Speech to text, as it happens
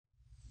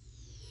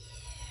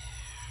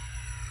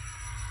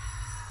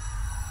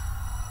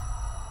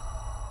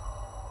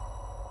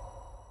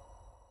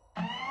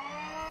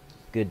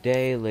Good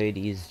day,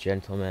 ladies,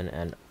 gentlemen,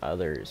 and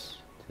others.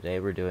 Today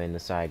we're doing the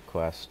side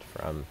quest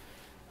from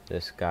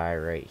this guy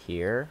right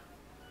here.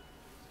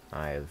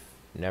 I've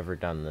never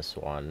done this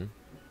one.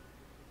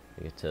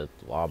 You get to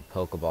lob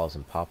Pokeballs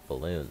and pop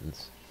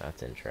balloons.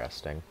 That's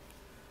interesting.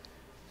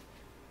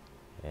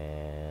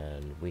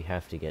 And we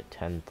have to get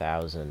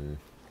 10,000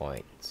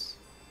 points.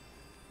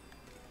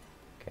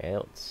 Okay,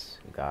 let's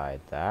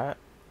guide that.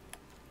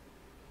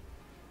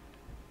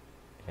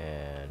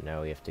 And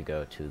now we have to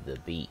go to the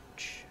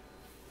beach.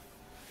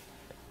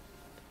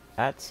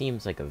 That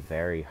seems like a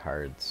very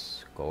hard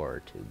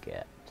score to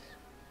get.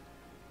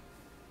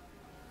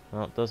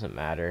 Well, it doesn't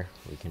matter.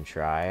 We can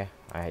try.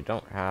 I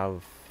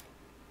have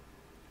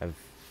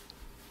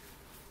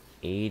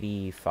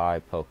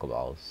 85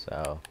 Pokeballs,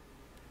 so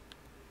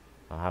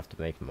I'll have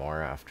to make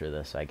more after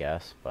this, I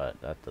guess,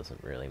 but that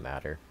doesn't really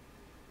matter.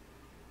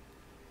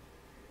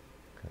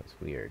 Because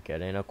we are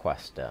getting a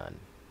quest done.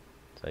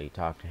 So you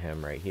talk to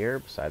him right here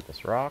beside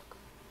this rock.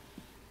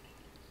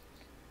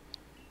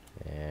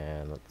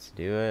 And let's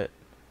do it.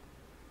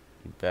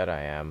 You bet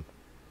I am.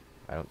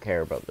 I don't care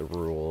about the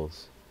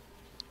rules.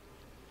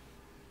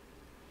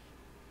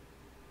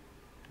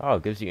 Oh,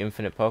 it gives you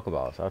infinite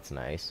Pokeballs. That's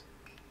nice.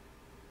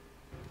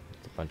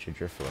 It's a bunch of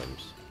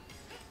Driflooms.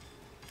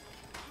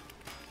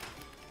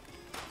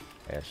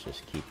 Let's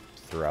just keep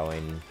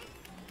throwing.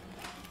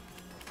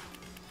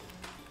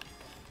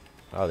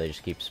 Oh, they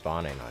just keep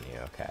spawning on you.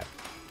 Okay.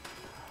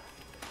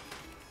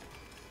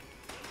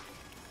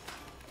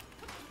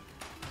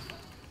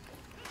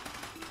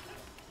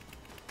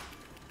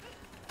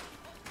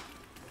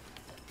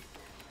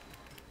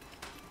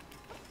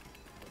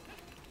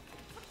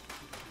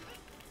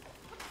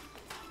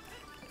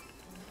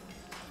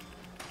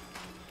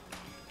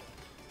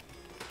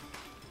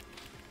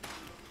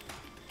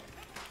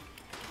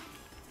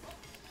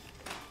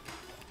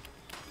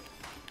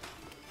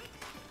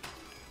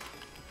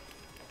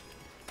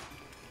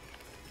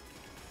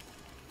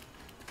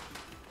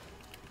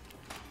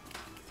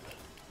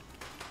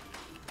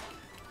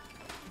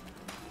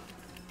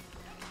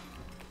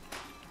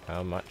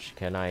 How much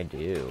can I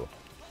do?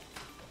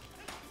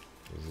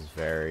 This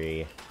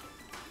is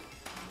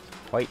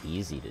quite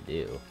easy to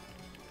do.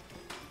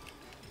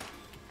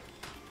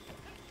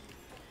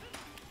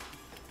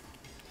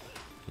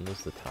 When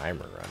does the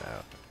timer run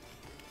out?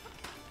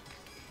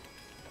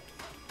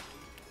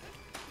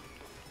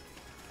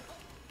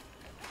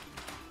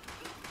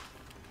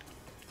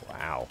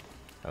 Wow,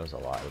 that was a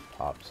lot of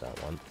pops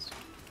at once.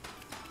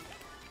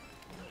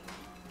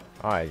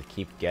 Oh, I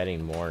keep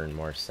getting more and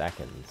more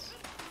seconds.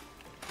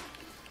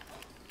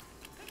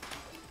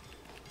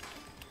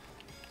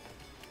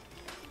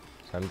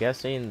 So I'm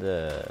guessing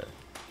the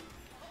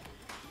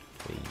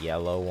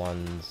yellow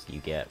ones you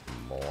get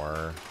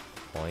more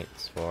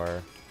points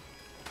for.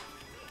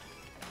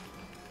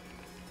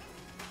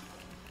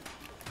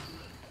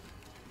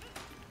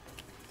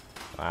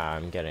 Wow,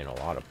 I'm getting a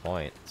lot of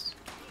points.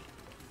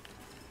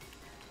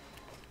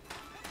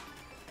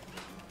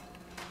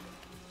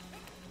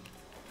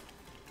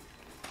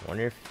 I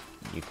wonder if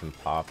you can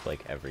pop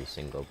like every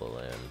single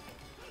balloon.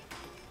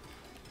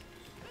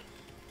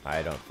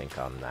 I don't think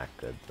I'm that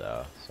good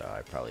though, so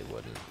I probably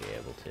wouldn't be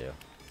able to.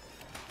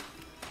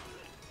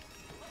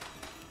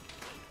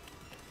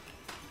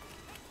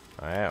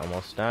 Alright,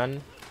 almost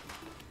done.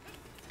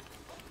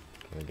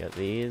 Can we get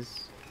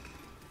these?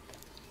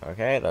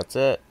 Okay, that's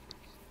it.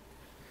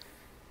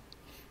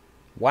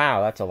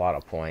 Wow, that's a lot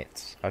of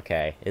points.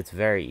 Okay, it's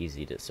very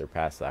easy to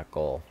surpass that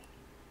goal.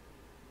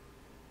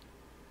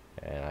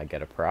 And I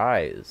get a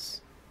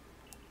prize.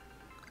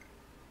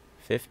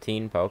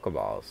 15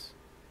 Pokeballs.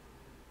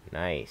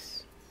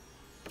 Nice.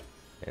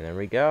 And there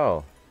we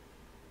go.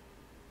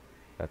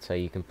 That's how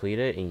you complete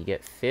it, and you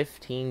get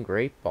 15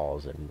 Great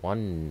Balls and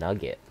 1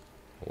 Nugget.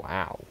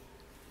 Wow.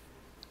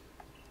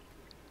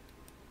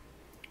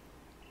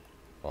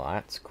 Well,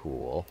 that's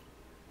cool.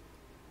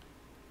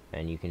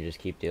 And you can just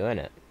keep doing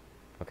it.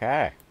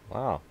 Okay,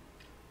 wow.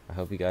 I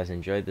hope you guys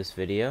enjoyed this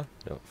video.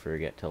 Don't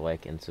forget to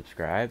like and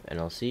subscribe, and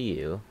I'll see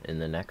you in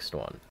the next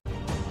one.